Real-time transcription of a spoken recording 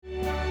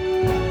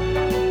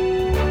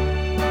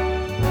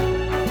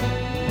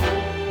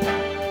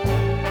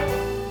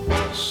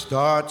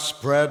Start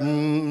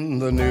spreading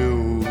the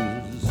news.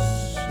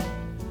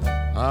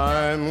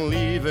 I'm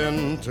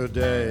leaving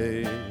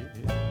today.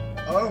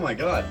 Oh my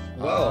God.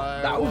 Well,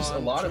 that was a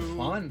lot of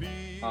fun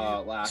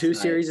last Two night.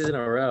 series in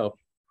a row.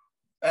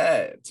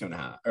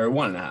 2.5 or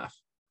 1.5.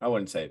 I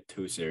wouldn't say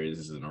 2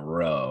 series in a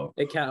row.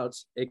 It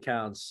counts. It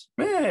counts.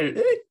 Man,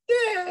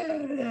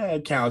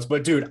 it counts.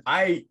 But dude,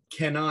 I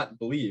cannot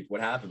believe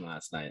what happened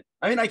last night.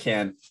 I mean, I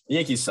can. The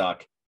Yankees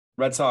suck.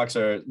 Red Sox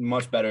are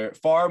much better,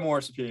 far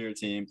more superior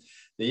team.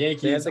 The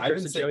Yankees. They have the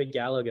curse of Joey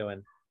Gallo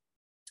going.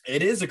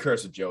 It is a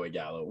curse of Joey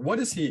Gallo. What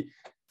is he?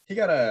 He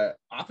got a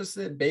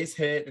opposite base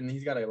hit, and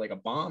he's got a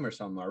bomb or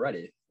something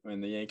already. When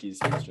the Yankees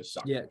just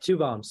suck. Yeah, 2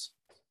 bombs.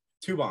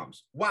 2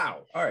 bombs.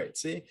 Wow. All right.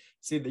 See,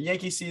 the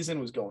Yankee season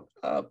was going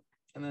up,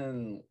 and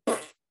then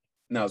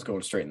now it's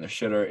going straight in the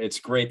shitter. It's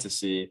great to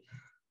see,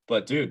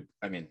 but dude,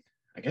 I mean,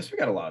 I guess we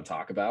got a lot to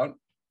talk about.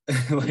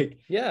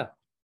 Yeah.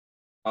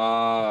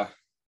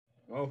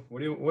 Well, what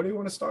do you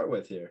want to start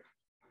with here?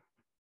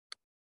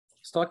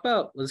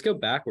 Let's go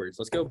backwards.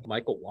 Let's go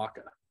Michael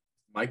Wacha.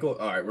 All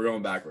right, we're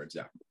going backwards.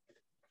 Yeah.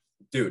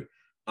 Dude,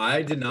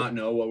 I did not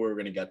know what we were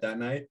going to get that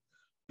night,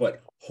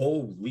 but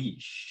holy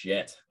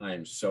shit. I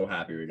am so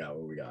happy we got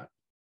what we got.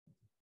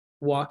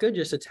 Wacha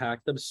just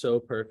attacked them so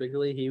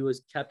perfectly. He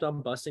was kept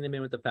on busting them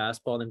in with the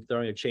fastball and then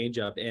throwing a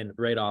changeup in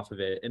right off of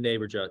it. And they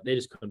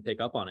just couldn't pick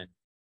up on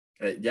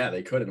it. Yeah,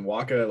 they couldn't.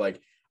 Wacha,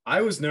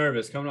 I was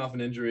nervous coming off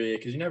an injury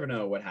because you never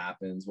know what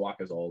happens.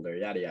 Wacha's older,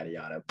 yada, yada,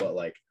 yada. But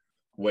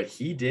what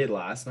he did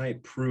last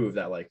night proved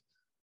that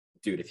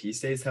dude, if he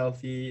stays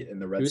healthy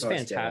and the Red Sox, he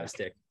was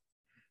fantastic.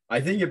 I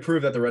think it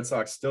proved that the Red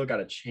Sox still got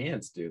a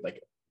chance, dude.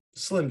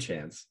 Slim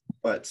chance,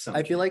 but some.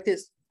 I feel like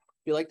this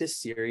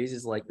series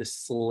is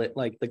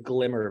the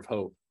glimmer of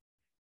hope.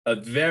 A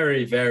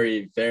very,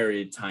 very,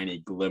 very tiny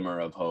glimmer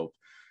of hope.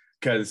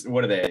 Because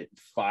what are they?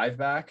 5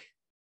 back?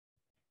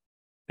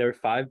 They were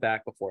 5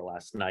 back before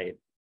last night.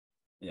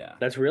 Yeah.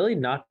 That's really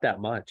not that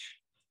much.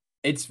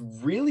 It's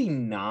really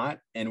not.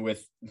 And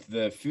with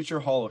the future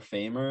Hall of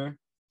Famer,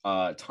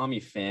 Tommy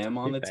Pham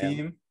on the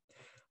team,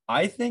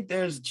 I think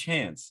there's a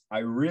chance. I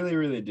really,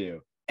 really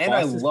do. And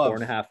Boston's I love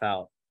 4.5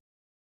 out.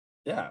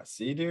 Yeah,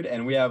 see, dude.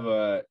 And we have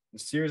a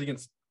series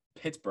against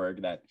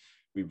Pittsburgh that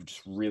we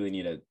just really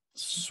need to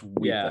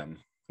sweep them.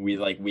 We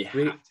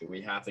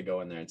have to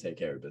go in there and take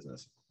care of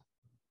business.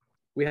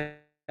 We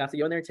have to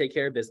go in there and take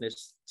care of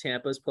business.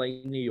 Tampa's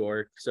playing New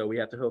York, so we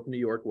have to hope New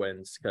York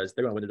wins because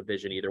they're going to win the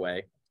division either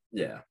way.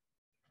 Yeah.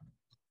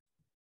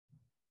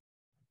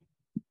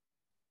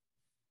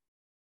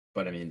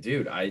 But I mean,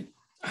 dude, I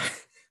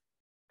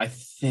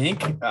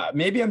think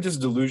maybe I'm just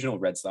a delusional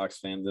Red Sox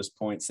fan at this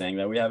point saying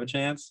that we have a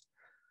chance.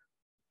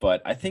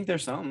 But I think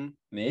there's something.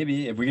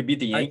 Maybe if we could beat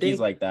the Yankees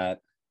like that.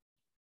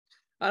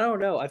 I don't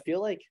know. I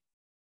feel like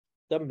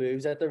the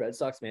moves that the Red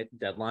Sox made at the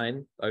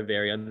deadline are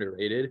very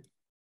underrated.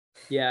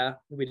 Yeah,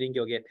 we didn't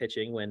go get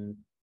pitching when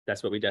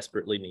that's what we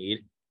desperately need.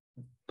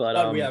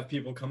 But we have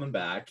people coming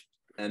back,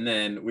 and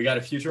then we got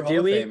a future Hall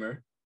of Famer.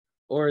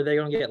 Or are they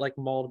going to get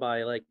mauled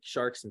by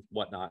sharks and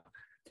whatnot?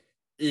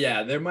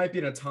 Yeah, there might be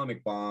an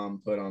atomic bomb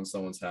put on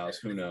someone's house.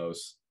 Who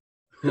knows?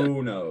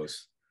 Who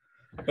knows?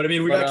 But I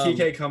mean, we got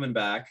Kike coming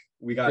back.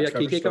 We got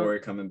Trevor Story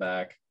coming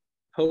back.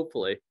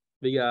 Hopefully.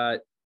 We got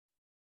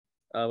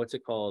what's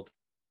it called?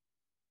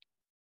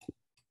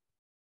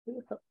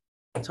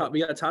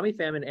 We got Tommy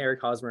Pham and Eric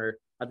Hosmer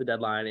at the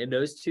deadline, and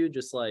those two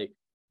just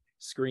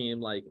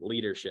scream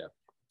leadership.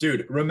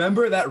 Dude,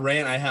 remember that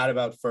rant I had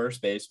about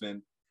first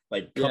baseman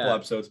a couple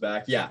episodes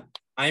back? Yeah.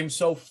 I'm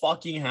so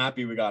fucking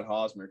happy we got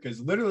Hosmer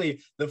because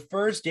literally the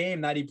first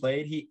game that he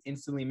played, he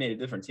instantly made a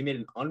difference. He made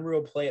an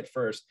unreal play at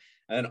first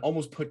and then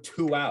almost put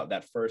 2 out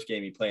that first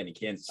game he played in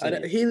Kansas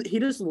City. He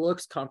just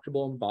looks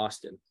comfortable in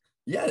Boston.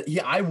 Yeah,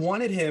 I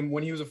wanted him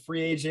when he was a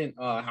free agent,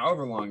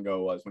 however long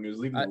ago it was, when he was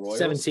leaving the Royals.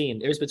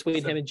 17. It was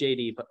between him and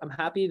JD, but I'm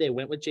happy they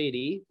went with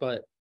JD,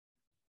 but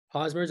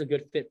Hosmer is a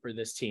good fit for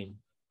this team.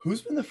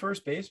 Who's been the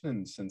first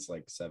baseman since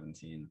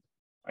 17?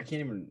 I can't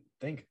even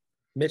think.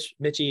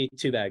 Mitchie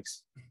 2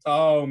 bags.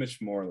 Oh,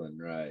 Mitch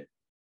Moreland, right.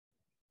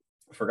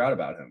 Forgot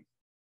about him.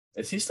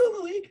 Is he still in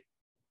the league?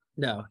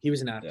 No, he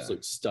was an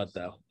absolute stud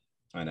though.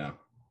 I know.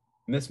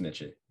 Miss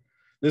Mitchie.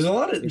 There's a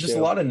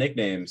lot of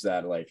nicknames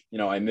that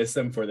I miss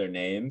them for their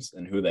names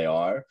and who they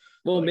are.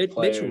 Well, Mitch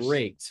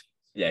raked.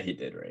 Yeah, he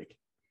did rake.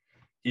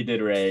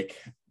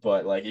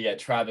 But you got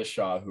Travis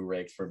Shaw who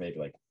raked for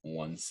maybe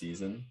 1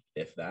 season,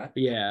 if that.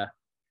 Yeah.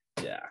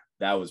 Yeah,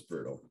 that was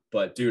brutal.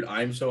 But dude,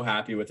 I'm so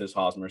happy with this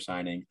Hosmer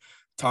signing.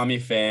 Tommy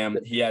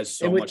Pham, he has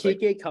so much. And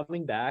with Kike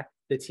coming back,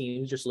 the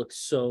team just looks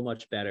so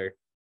much better.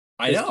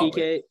 I know.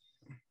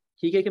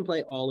 Kike can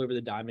play all over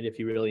the diamond if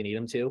you really need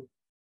him to.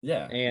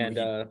 Yeah.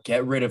 And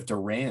get rid of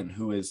Duran,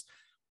 who is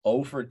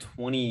 0 for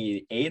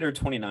 28 or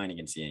 29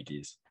 against the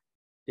Yankees.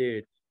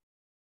 Dude,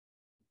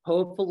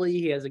 hopefully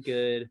he has a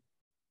good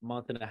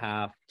month and a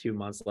half, 2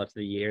 months left of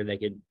the year. They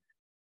could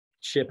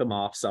ship him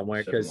off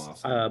somewhere because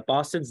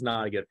Boston's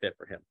not a good fit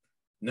for him.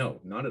 No,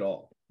 not at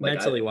all.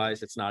 Mentally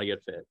wise, it's not a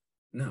good fit.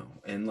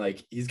 No. And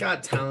he's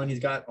got talent.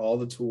 He's got all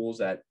the tools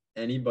that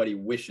anybody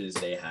wishes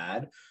they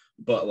had.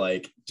 But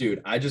like,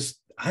 dude, I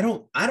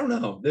don't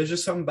know. There's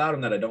just something about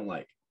him that I don't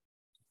like.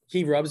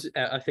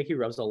 I think he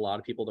rubs a lot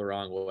of people the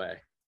wrong way.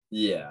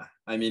 Yeah.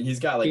 I mean, he's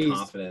got like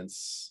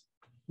confidence.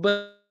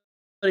 But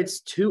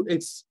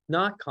it's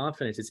not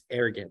confidence, it's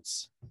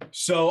arrogance.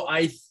 So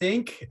I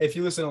think if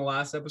you listen to the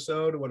last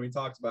episode when we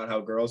talked about how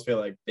girls feel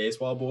like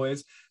baseball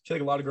boys, I feel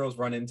like a lot of girls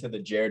run into the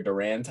Jared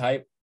Duran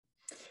type.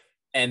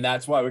 And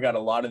that's why we got a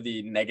lot of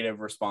the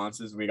negative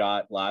responses we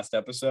got last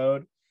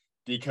episode.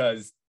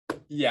 Because,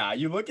 yeah,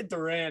 you look at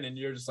Duran and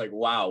you're just like,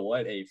 wow,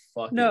 what a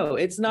fucking... No,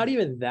 it's not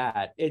even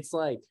that. It's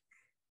like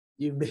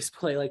you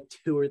misplay like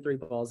 2 or 3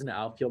 balls in the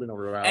outfield in a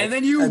row. And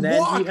then you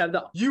walk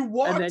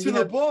to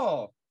the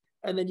ball.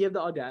 And then you have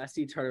the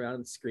audacity to turn around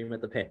and scream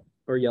at the pit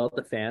or yell at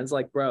the fans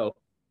like, bro,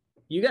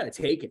 you got to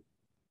take it.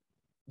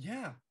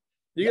 Yeah.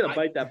 You got to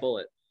bite that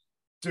bullet.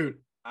 Dude,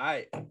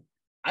 I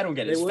don't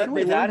get it. They wouldn't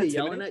be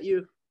yelling at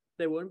you.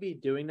 They wouldn't be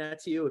doing that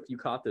to you if you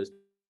caught those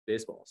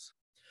baseballs.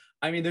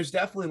 I mean, there's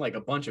definitely like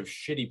a bunch of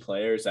shitty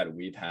players that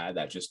we've had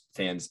that just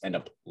fans end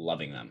up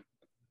loving them.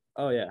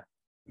 Oh, yeah.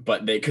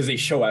 But because they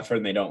show effort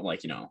and they don't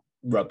like,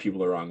 rub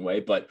people the wrong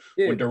way. But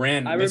when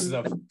Duran misses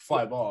a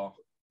fly ball.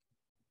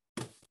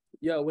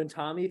 Yo, when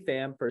Tommy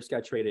Pham first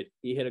got traded,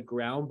 he hit a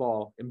ground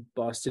ball and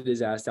busted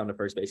his ass down to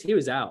first base. He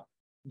was out.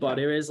 But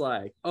it was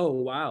like, oh,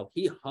 wow,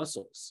 he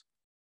hustles.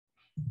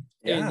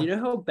 Yeah. And you know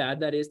how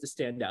bad that is to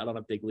stand out on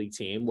a big league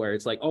team where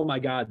it's like, oh my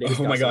God, he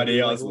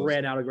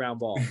ran out a ground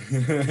ball.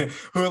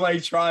 Who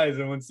like tries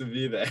and wants to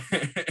be there.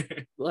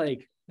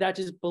 Like that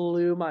just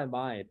blew my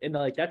mind. And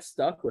like that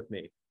stuck with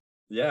me.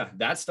 Yeah,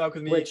 that stuck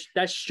with me. Which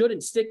that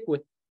shouldn't stick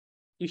with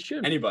you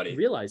shouldn't anybody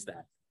realize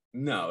that.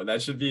 No,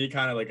 that should be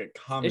kind of like a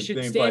common thing.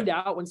 It should stand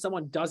out when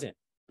someone doesn't.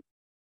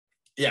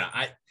 Yeah,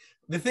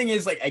 the thing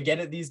is, like, I get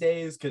it these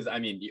days because I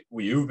mean,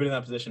 you've been in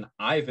that position.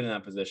 I've been in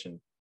that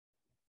position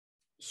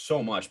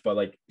so much, but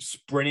like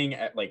sprinting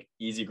at like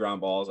easy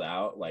ground balls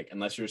out, like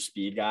unless you're a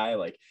speed guy,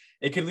 like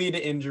it could lead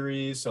to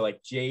injuries. So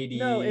like JD,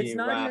 no, it's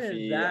not Rafi,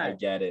 even that. I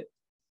get it.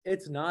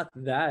 It's not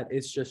that.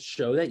 It's just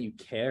show that you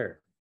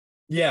care.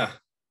 Yeah,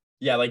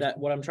 like that,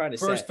 what I'm trying to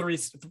say.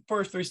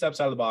 First three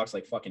steps out of the box,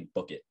 like fucking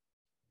book it,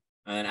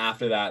 and then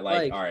after that,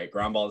 like all right,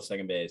 ground ball to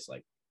second base,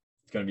 like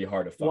it's gonna be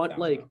hard to fuck that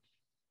like.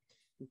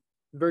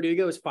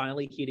 Verdugo is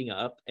finally heating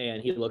up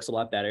and he looks a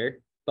lot better.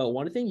 But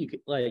one thing you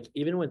could like,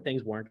 even when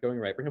things weren't going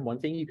right for him, one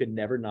thing you could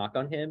never knock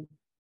on him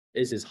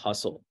is his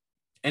hustle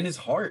and his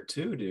heart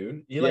too,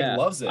 dude. He like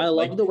loves it. I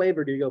love the way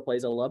Verdugo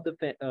plays. I love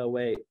the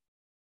way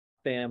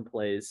Pham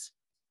plays.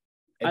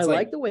 I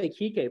like the way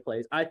Kike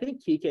plays. I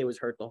think Kike was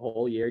hurt the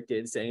whole year.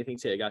 Didn't say anything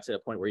till it got to the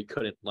point where he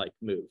couldn't like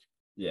move.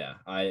 Yeah,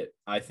 I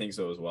think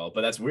so as well.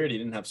 But that's weird. He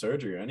didn't have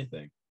surgery or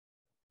anything.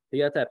 He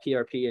got that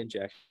PRP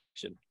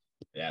injection.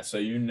 Yeah, so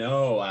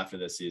after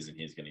this season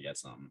he's gonna get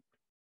something.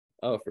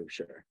 Oh, for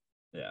sure.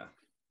 Yeah.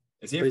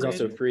 Is he he's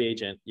also a free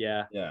agent?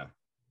 Yeah. Yeah.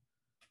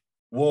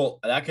 Well,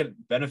 that could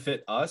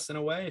benefit us in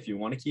a way if you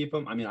want to keep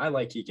him. I mean, I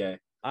like Kike.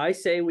 I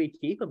say we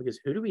keep him because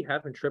who do we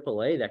have in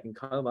AAA that can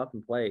come up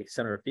and play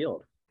center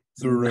field?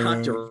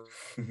 Not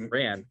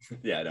Duran.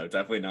 Yeah, no,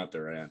 definitely not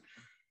Duran.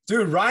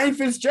 Dude, Ryan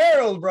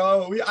Fitzgerald,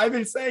 bro. I've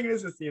been saying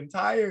this the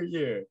entire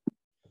year.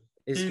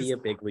 Is he a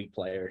big league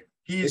player?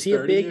 Is he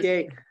a big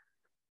day?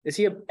 Is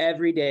he an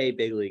everyday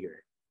big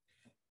leaguer?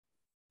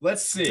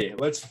 Let's see.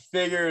 Let's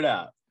figure it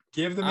out.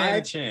 Give the man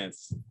a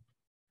chance.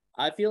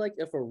 I feel like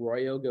if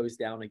Arroyo goes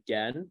down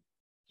again,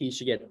 he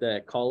should get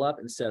the call up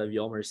instead of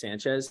Yolmer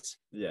Sanchez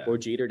or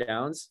Jeter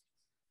Downs.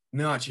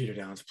 Not Jeter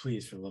Downs,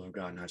 please, for the love of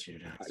God, not Jeter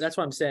Downs. That's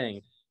what I'm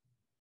saying.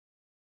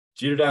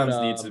 Jeter Downs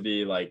needs to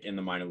be like in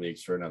the minor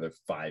leagues for another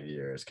 5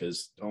 years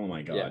because, oh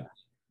my God. Yeah.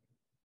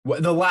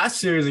 The last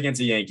series against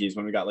the Yankees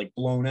when we got like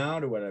blown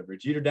out or whatever,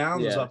 Jeter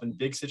Downs was up in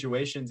big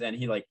situations and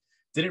he like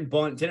didn't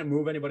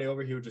move anybody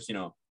over. He would just,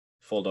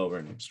 fold over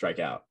and strike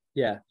out.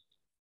 Yeah.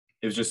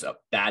 It was just a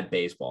bad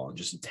baseball and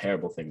just a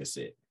terrible thing to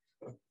see.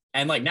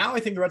 And like now I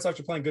think the Red Sox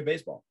are playing good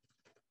baseball.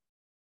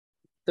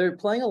 They're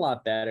playing a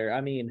lot better.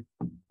 I mean,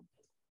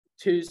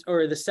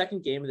 the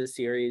second game of the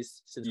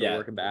series since we're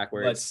working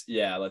backwards.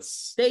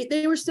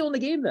 They were still in the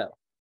game though.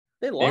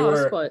 They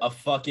lost, but a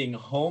fucking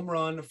home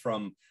run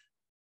from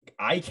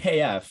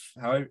IKF.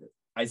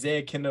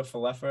 Isaiah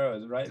Kinder-Falefa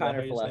is right.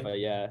 Kinder-Falefa,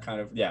 yeah.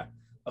 Kind of, yeah.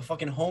 A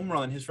fucking home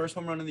run, his first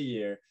home run of the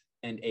year,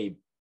 and a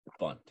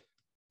bunt.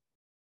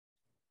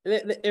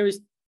 It was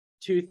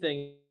 2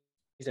 things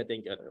I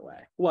think the other way.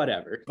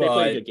 Whatever. They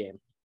played a good game.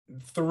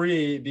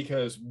 3,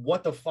 because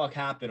what the fuck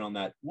happened on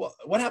that?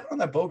 What happened on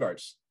that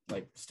Bogarts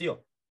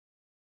steal?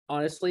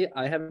 Honestly,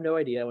 I have no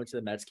idea. I went to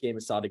the Mets game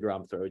and saw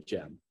DeGrom throw a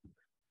gem.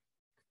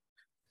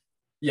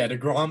 Yeah,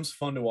 DeGrom's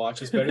fun to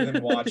watch. It's better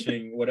than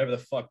watching whatever the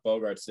fuck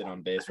Bogarts did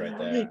on base right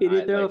there. He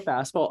did throw a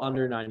fastball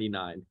under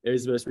 99. It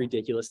was the most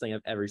ridiculous thing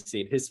I've ever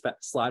seen. His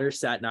slider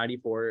sat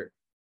 93,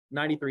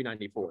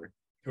 94.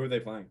 Who are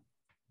they playing?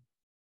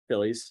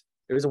 Phillies.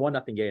 It was a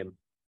 1-0 game.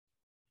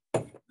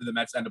 Did the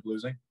Mets end up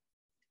losing?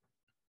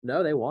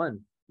 No, they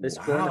won. They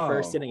scored in the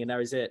first inning, and that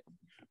was it.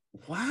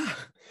 Wow.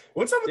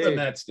 What's up with the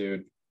Mets,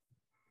 dude?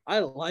 I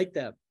like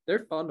them.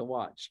 They're fun to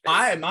watch.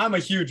 I'm a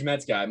huge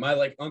Mets guy. My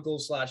like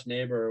uncle /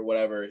 neighbor or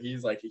whatever,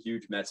 he's like a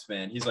huge Mets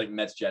fan. He's like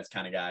Mets Jets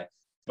kind of guy.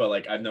 But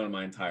like I've known him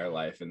my entire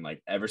life, and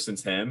like ever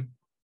since him,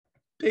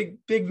 big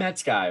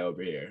Mets guy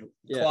over here,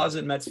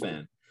 closet Mets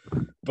fan.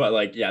 But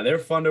like they're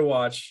fun to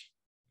watch.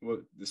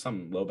 What,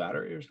 some low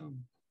battery or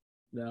something?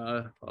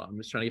 No, I'm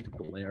just trying to get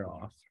the glare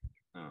off.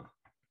 Oh,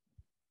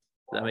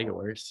 Does that make it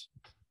worse?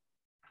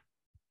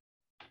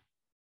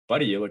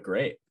 buddy, you look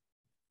great.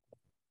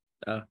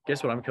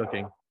 Guess what I'm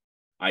cooking?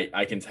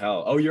 I can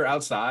tell. Oh, you're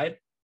outside?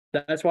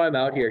 That's why I'm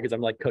out here, because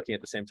I'm like cooking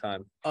at the same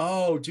time.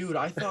 Oh, dude,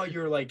 I thought you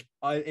were like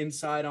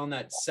inside on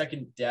that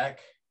second deck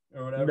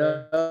or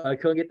whatever. No, I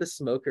couldn't get the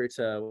smoker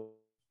to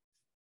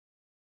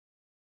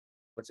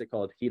what's it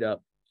called? Heat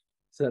up.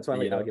 So that's why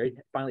I'm like out here. It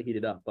finally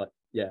heated up, but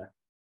yeah.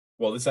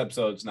 Well, this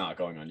episode's not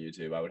going on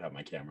YouTube. I would have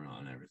my camera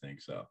on and everything.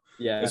 So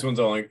yeah, this one's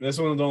only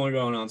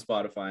going on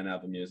Spotify and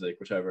Apple Music,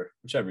 whichever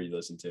you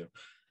listen to.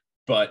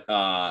 But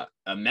a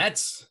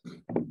Mets.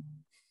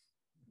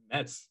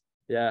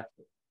 Yeah.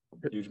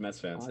 Huge Mets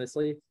fans.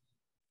 Honestly,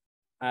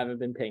 I haven't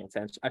been paying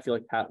attention. I feel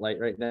like Pat Light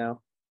right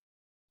now.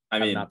 I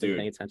mean, I've not been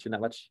paying attention that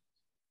much.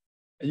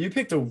 You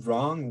picked the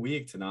wrong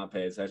week to not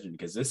pay attention,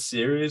 because this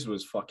series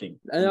was fucking.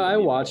 I know. I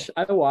watched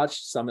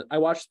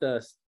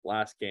the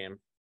last game,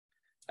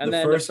 and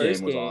then the first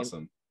game was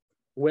awesome.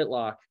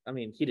 Whitlock. I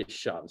mean, he just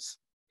shoves.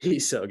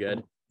 He's so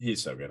good.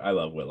 He's so good. I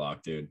love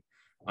Whitlock, dude.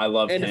 I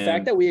love him. And the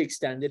fact that we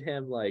extended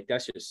him, like,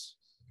 that's just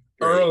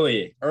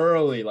great.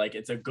 early. Like,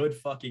 it's a good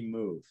fucking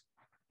move.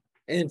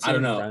 And I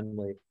don't know.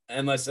 Friendly.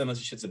 Unless he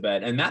shits a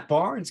bed. And Matt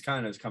Barnes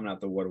kind of is coming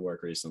out the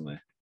woodwork recently.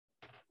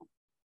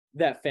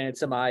 That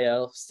Phantom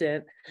IL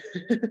stint.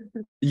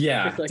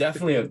 Yeah, like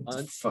definitely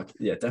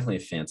definitely a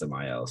Phantom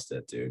IL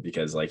stint, dude.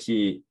 Because like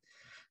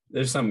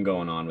there's something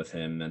going on with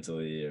him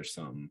mentally or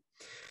something.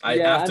 I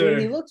mean,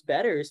 he looked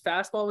better. His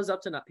fastball was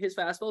his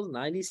fastball was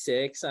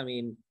 96. I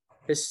mean,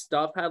 his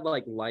stuff had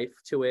like life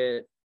to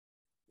it.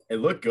 It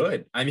looked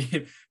good. I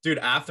mean, dude,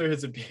 after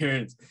his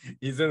appearance,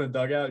 he's in the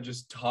dugout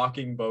just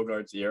talking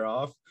Bogart's ear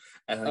off.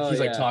 And like,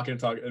 he's like talking,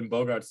 and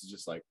Bogart's is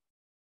just like,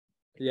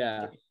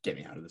 get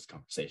me out of this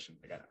conversation.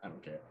 Like, I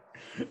don't care.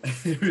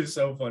 It was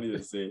so funny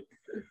to see.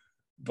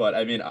 But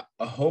I mean,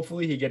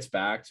 hopefully he gets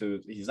back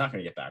to, he's not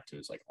going to get back to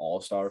his like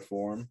all-star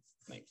form.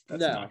 Like,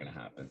 that's not going to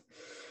happen.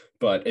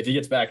 But if he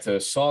gets back to a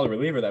solid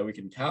reliever that we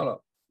can count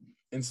up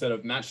instead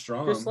of Matt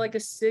Strom. Just like a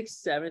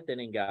 6th, 7th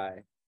inning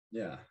guy.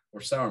 Yeah.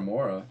 Or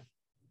Sawamura.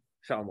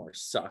 Sawamura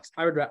sucks.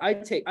 I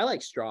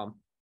like Strom.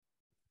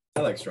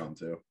 I like Strom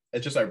too.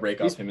 It's just I break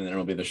up him and then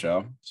it'll be the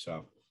show.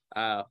 So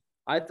I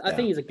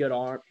think he's a good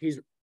arm. He's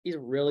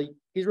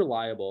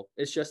reliable.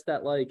 It's just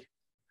that like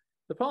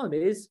the problem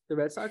is the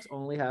Red Sox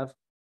only have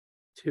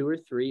 2 or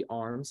 3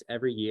 arms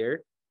every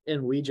year,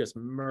 and we just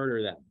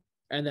murder them,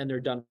 and then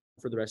they're done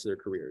for the rest of their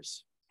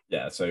careers.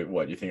 Yeah. So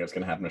what do you think that's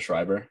going to happen to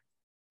Schreiber?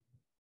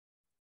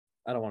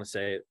 I don't want to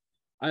say it.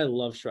 I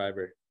love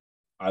Schreiber.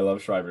 I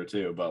love Schreiber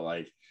too, but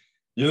like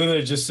you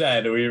literally just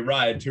said, we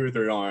ride 2 or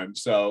 3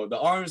 arms. So the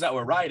arms that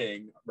we're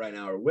riding right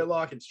now are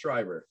Whitlock and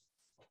Schreiber.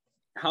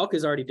 Houck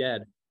is already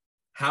dead.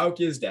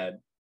 Houck is dead.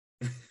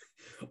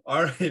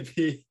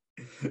 R.I.P.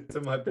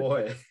 to my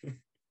boy.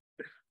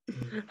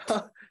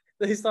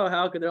 They saw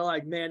Houck and they're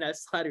like, man, that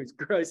slider's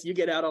gross. You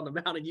get out on the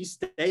mound and you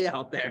stay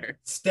out there.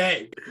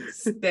 Stay.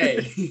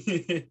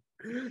 Dude,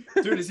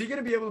 is he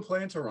going to be able to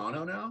play in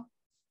Toronto now?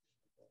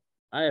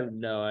 I have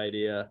no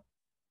idea.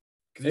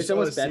 It's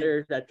almost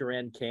better that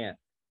Duran can't.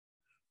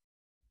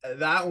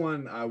 That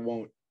one I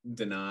won't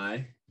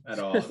deny at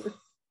all.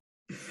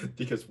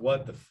 Because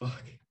what the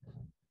fuck?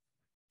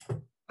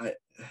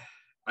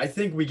 I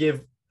think we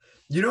give,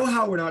 you know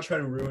how we're not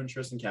trying to ruin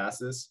Tristan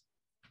Cassis?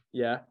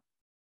 Yeah.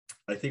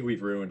 I think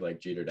we've ruined like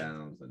Jeter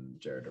Downs and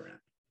Jared Durant.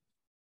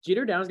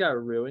 Jeter Downs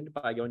got ruined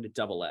by going to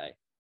Double-A.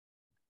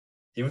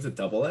 He went to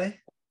Double-A?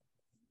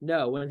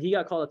 No, when he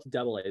got called up to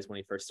Double-A is when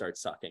he first started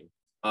sucking.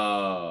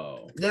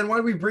 Oh. Then why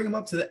did we bring him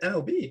up to the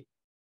MLB?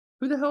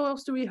 Who the hell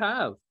else do we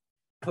have?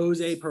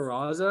 Jose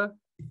Peraza?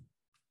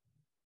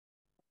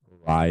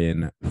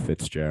 Ryan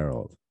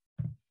Fitzgerald.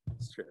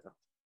 That's true.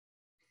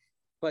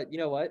 But you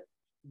know what?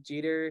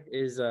 Jeter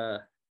is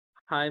a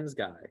Heim's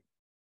guy.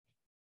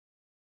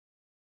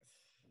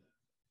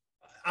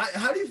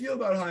 How do you feel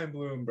about Chaim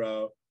Bloom,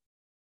 bro?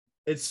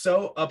 It's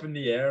so up in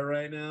the air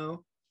right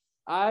now.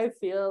 I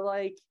feel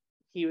like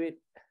he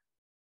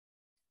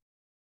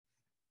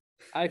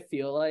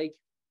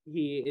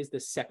is the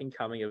second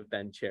coming of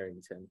Ben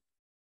Cherington.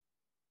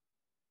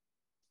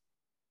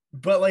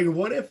 But like,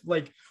 what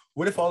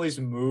if all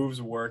these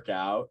moves work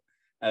out,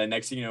 and the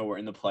next thing you know, we're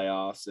in the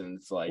playoffs, and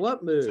it's like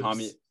what moves? The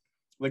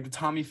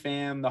Tommy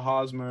Pham, the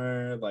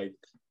Hosmer, like.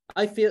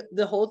 I feel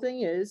the whole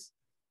thing is,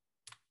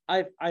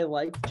 I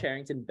like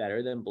Cherington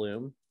better than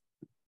Bloom,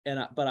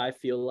 but I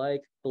feel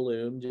like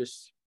Bloom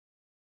just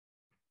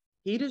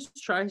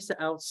tries to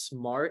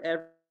outsmart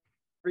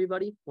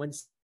everybody when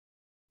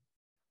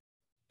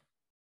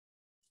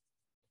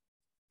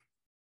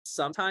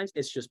sometimes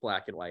it's just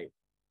black and white.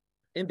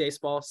 In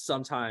baseball,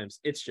 sometimes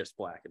it's just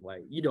black and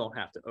white. You don't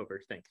have to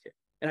overthink it.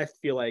 And I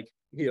feel like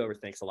he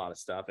overthinks a lot of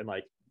stuff and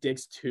like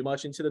digs too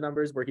much into the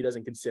numbers where he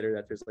doesn't consider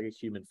that there's like a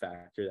human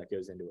factor that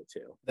goes into it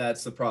too.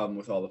 That's the problem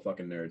with all the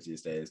fucking nerds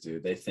these days,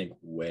 dude. They think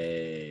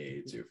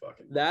way too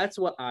fucking much. That's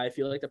what I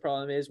feel like the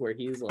problem is, where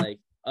he's like,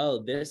 oh,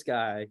 this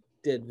guy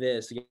did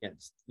this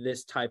against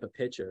this type of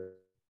pitcher.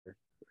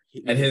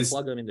 He could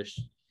plug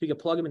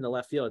him into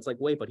left field. It's like,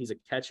 wait, but he's a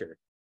catcher.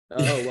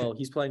 Oh, well,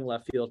 he's playing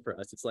left field for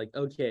us. It's like,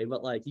 okay,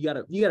 but like you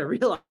gotta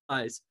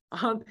realize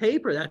on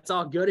paper that's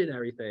all good and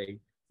everything.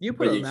 You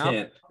put him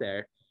out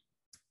there.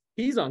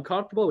 He's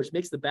uncomfortable, which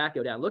makes the bat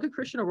go down. Look at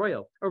Christian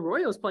Arroyo.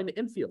 Arroyo's playing the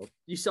infield.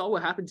 You saw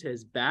what happened to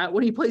his bat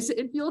when he plays the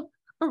infield?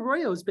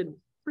 Arroyo's been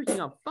freaking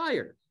on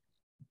fire.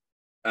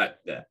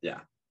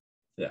 Yeah.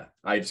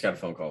 I just got a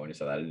phone call when you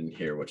said that. I didn't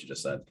hear what you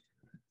just said.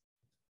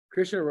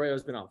 Christian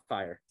Arroyo's been on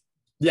fire.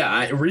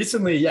 Yeah,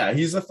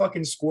 he's a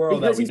fucking squirrel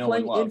because that we know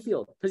and love.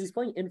 Because he's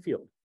playing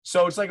infield.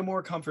 So it's like a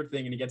more comfort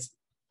thing, and he gets.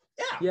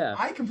 Yeah.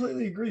 I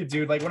completely agree,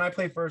 dude. Like when I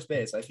play first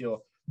base, I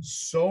feel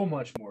so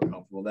much more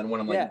comfortable than when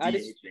I'm like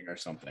DHing or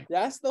something.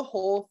 That's the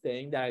whole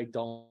thing that I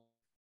don't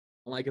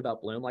like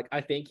about Bloom. Like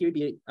I think he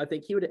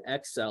would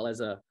excel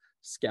as a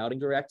scouting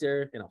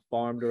director and a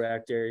farm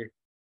director,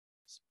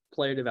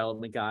 player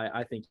development guy.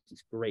 I think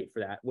he's great for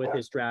that with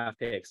his draft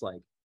picks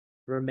like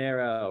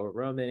Romero,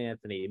 Roman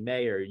Anthony,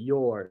 Mayer,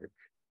 York,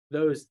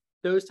 those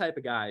type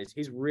of guys.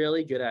 He's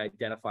really good at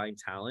identifying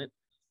talent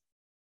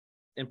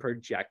and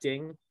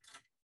projecting,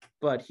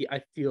 but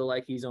I feel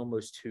like he's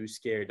almost too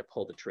scared to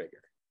pull the trigger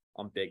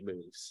on big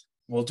moves.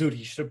 Well, dude,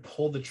 he should have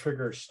pulled the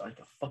trigger like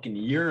a fucking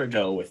year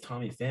ago with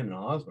Tommy Pham and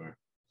Hosmer.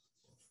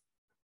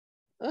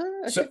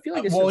 I feel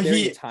like it's a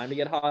very good time to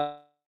get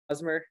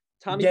Hosmer.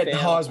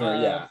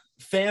 Hosmer, yeah.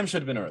 Pham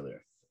should have been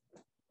earlier.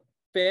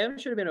 Pham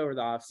should have been over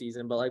the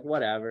offseason, but like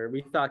whatever.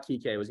 We thought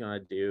Kike was going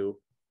to do.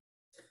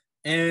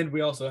 And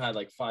we also had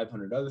like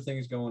 500 other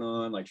things going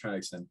on, like trying to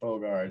extend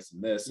Bogarts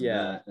and this and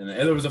that. And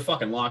there was a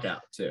fucking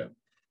lockout too.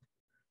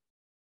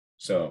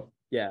 So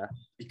yeah,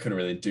 he couldn't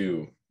really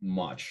do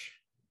much.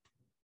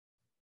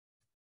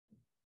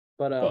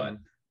 But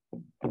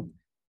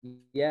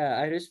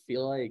yeah, I just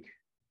feel like,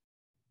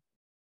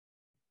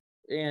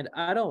 and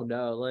I don't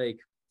know, like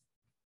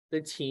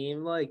the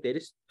team, like they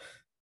just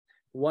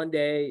one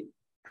day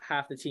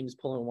half the team's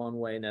pulling one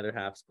way and the other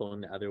half's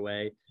pulling the other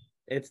way.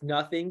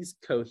 Nothing's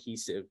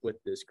cohesive with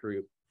this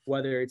group,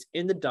 whether it's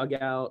in the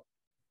dugout,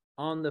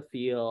 on the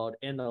field,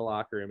 in the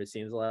locker room. It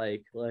seems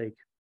like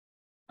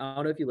I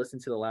don't know if you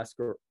listened to the last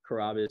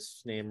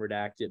Carabas name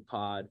redacted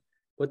pod,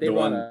 but they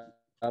brought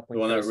up the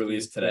one that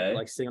released today,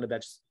 like sitting on the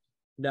bench.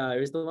 No, it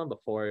was the one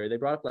before. They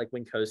brought up like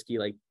Winkowski,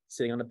 like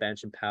sitting on the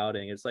bench and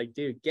pouting. It's like,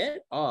 dude,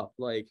 get up,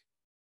 like.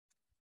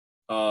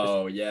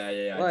 Oh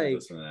yeah. I did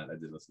listen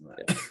to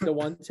that. The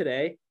one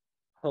today,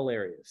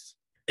 hilarious.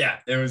 Yeah,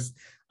 it was.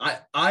 I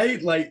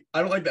don't like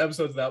the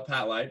episodes without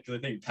Pat Light because I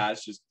think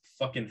Pat's just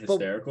fucking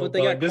hysterical. But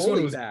they got this Coley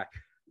one was back.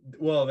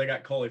 Well, they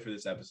got Coley for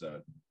this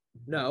episode.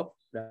 No.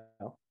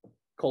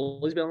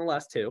 Coley's been on the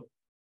last two.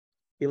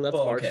 He left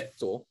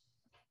Barstool.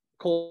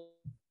 Coley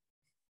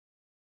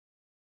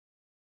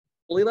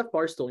left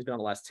Barstool. He's been on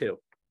the last two.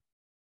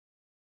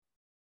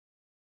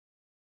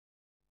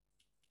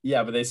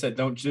 Yeah, but they said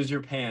don't jizz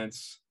your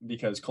pants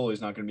because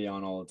Coley's not going to be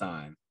on all the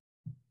time.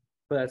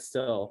 But that's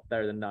still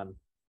better than none.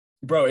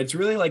 Bro, it's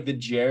really like the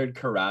Jared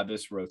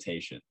Carabas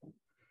rotation.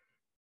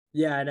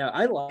 Yeah, I know.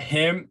 I love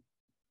him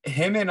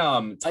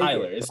and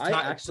Tyler. I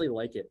actually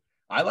like it.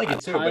 I like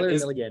it too. Tyler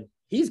Milligan.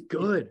 He's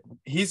good.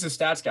 He's a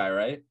stats guy,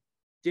 right?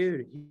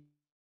 Dude,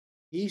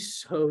 he's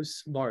so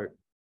smart.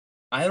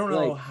 I don't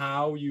know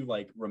how you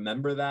like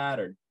remember that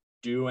or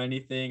do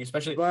anything,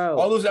 especially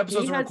all those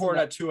episodes are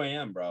recorded at 2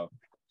 a.m., bro.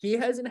 He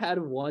hasn't had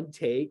one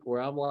take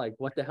where I'm like,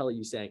 what the hell are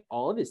you saying?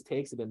 All of his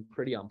takes have been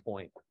pretty on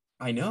point.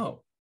 I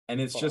know. And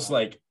it's just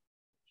like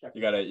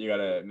you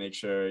gotta make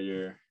sure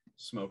your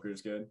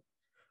smoker's good.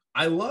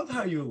 I love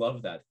how you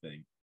love that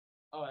thing.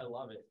 Oh, I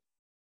love it.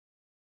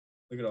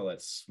 Look at all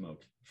that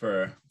smoke.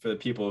 For the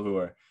people who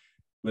are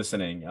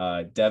listening,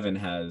 Devin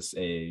has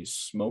a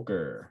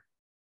smoker.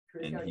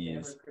 Devin got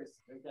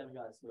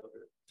a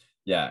smoker.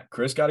 Yeah,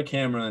 Chris got a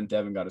camera and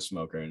Devin got a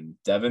smoker. And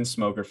Devin's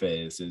smoker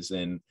phase is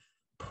in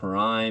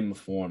prime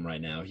form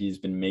right now. He's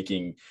been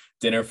making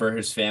dinner for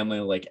his family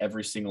like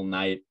every single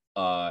night.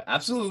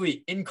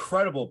 Absolutely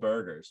incredible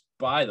burgers,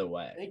 by the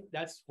way. I think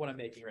that's what I'm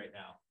making right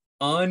now.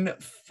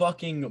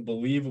 Unfucking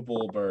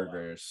believable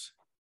burgers.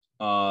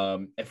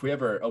 If we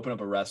ever open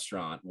up a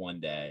restaurant one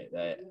day,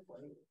 that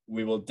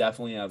we will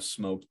definitely have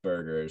smoked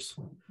burgers.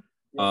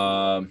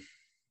 Yeah.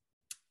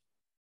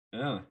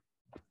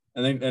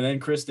 And then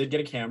Chris did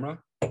get a camera.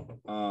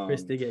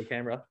 Chris did get a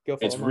camera. Go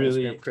follow it's him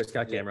really on Instagram. Chris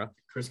got a camera.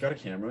 Chris got a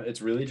camera.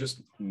 It's really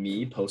just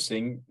me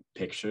posting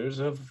pictures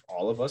of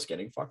all of us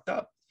getting fucked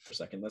up. For a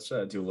second, let's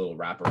do a little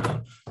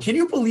wraparound. Can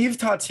you believe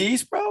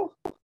Tatis, bro?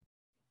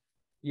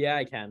 Yeah,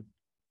 I can.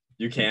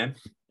 You can?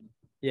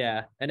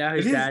 Yeah. And now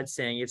his dad's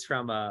saying it's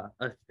from a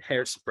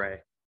hairspray.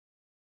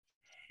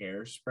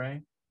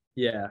 Hairspray?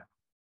 Yeah.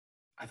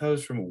 I thought it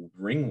was from a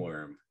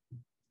ringworm.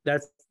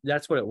 That's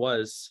what it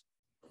was.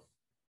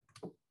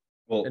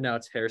 Well, and now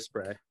it's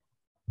hairspray.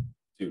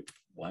 dude,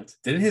 what?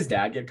 Didn't his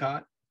dad get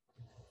caught?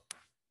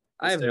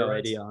 I have no Steroids?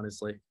 idea,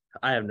 honestly.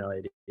 I have no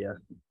idea.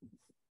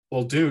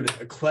 Well, dude,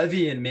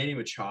 Clevy and Manny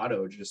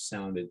Machado just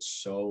sounded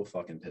so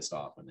fucking pissed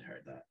off when they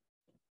heard that.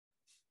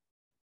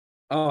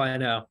 Oh, I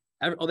know.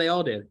 They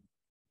all did.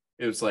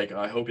 It was like,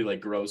 I hope he like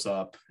grows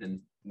up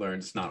and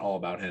learns it's not all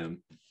about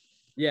him.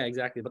 Yeah,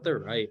 exactly. But they're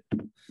right.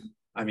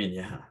 I mean,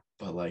 yeah,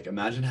 but like,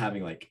 imagine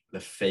having like the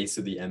face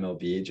of the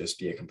MLB just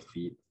be a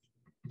complete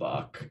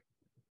buck.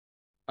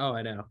 Oh,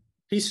 I know.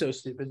 He's so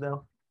stupid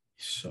though.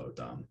 He's so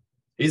dumb.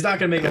 He's not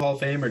gonna make a Hall of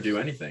Fame or do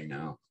anything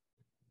now,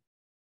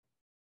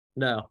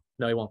 No,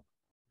 he won't.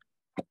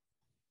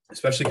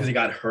 especially because he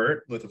got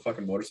hurt with a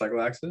fucking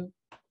motorcycle accident.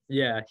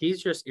 Yeah,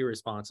 he's just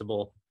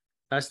irresponsible.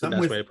 That's the I'm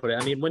best with- way to put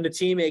it. I mean, when the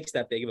team makes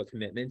that big of a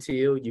commitment to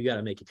you, you got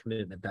to make a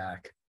commitment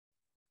back.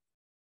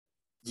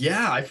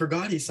 Yeah, I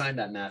forgot he signed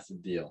that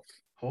massive deal.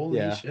 Holy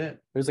Yeah. shit. It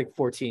was like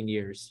 14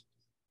 years.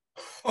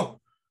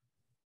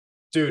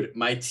 Dude,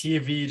 my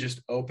TV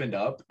just opened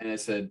up and it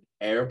said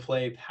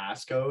AirPlay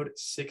passcode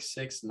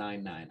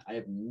 6699. I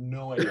have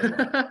no idea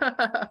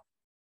why.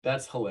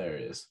 That's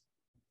hilarious.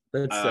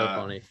 That's so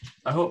funny.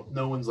 I hope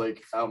no one's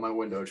like out my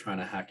window trying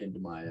to hack into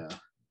my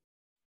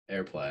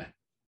AirPlay.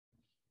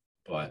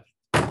 But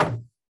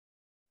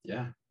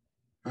yeah.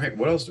 All right,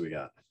 what else do we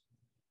got?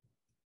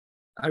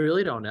 I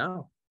really don't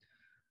know.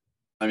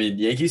 I mean,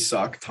 Yankees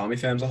suck. Tommy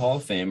Pham's a Hall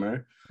of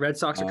Famer. Red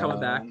Sox are coming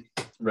back.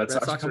 Red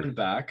Sox are Sox are- coming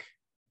back.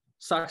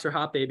 Sox are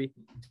hot, baby.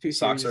 2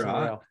 Sox series are in a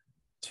hot. row.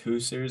 2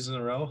 series in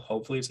a row.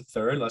 Hopefully it's a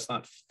third. Let's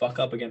not fuck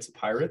up against the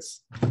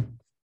Pirates.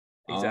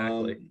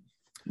 Exactly.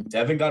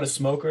 Devin got a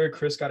smoker.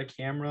 Chris got a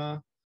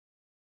camera.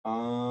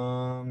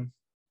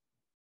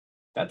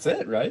 That's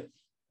it, right?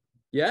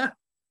 Yeah.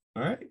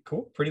 All right,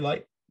 cool. Pretty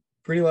light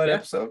yeah.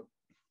 Episode.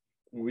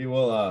 We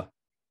will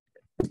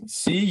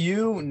see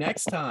you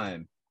next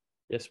time.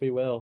 Yes, we will.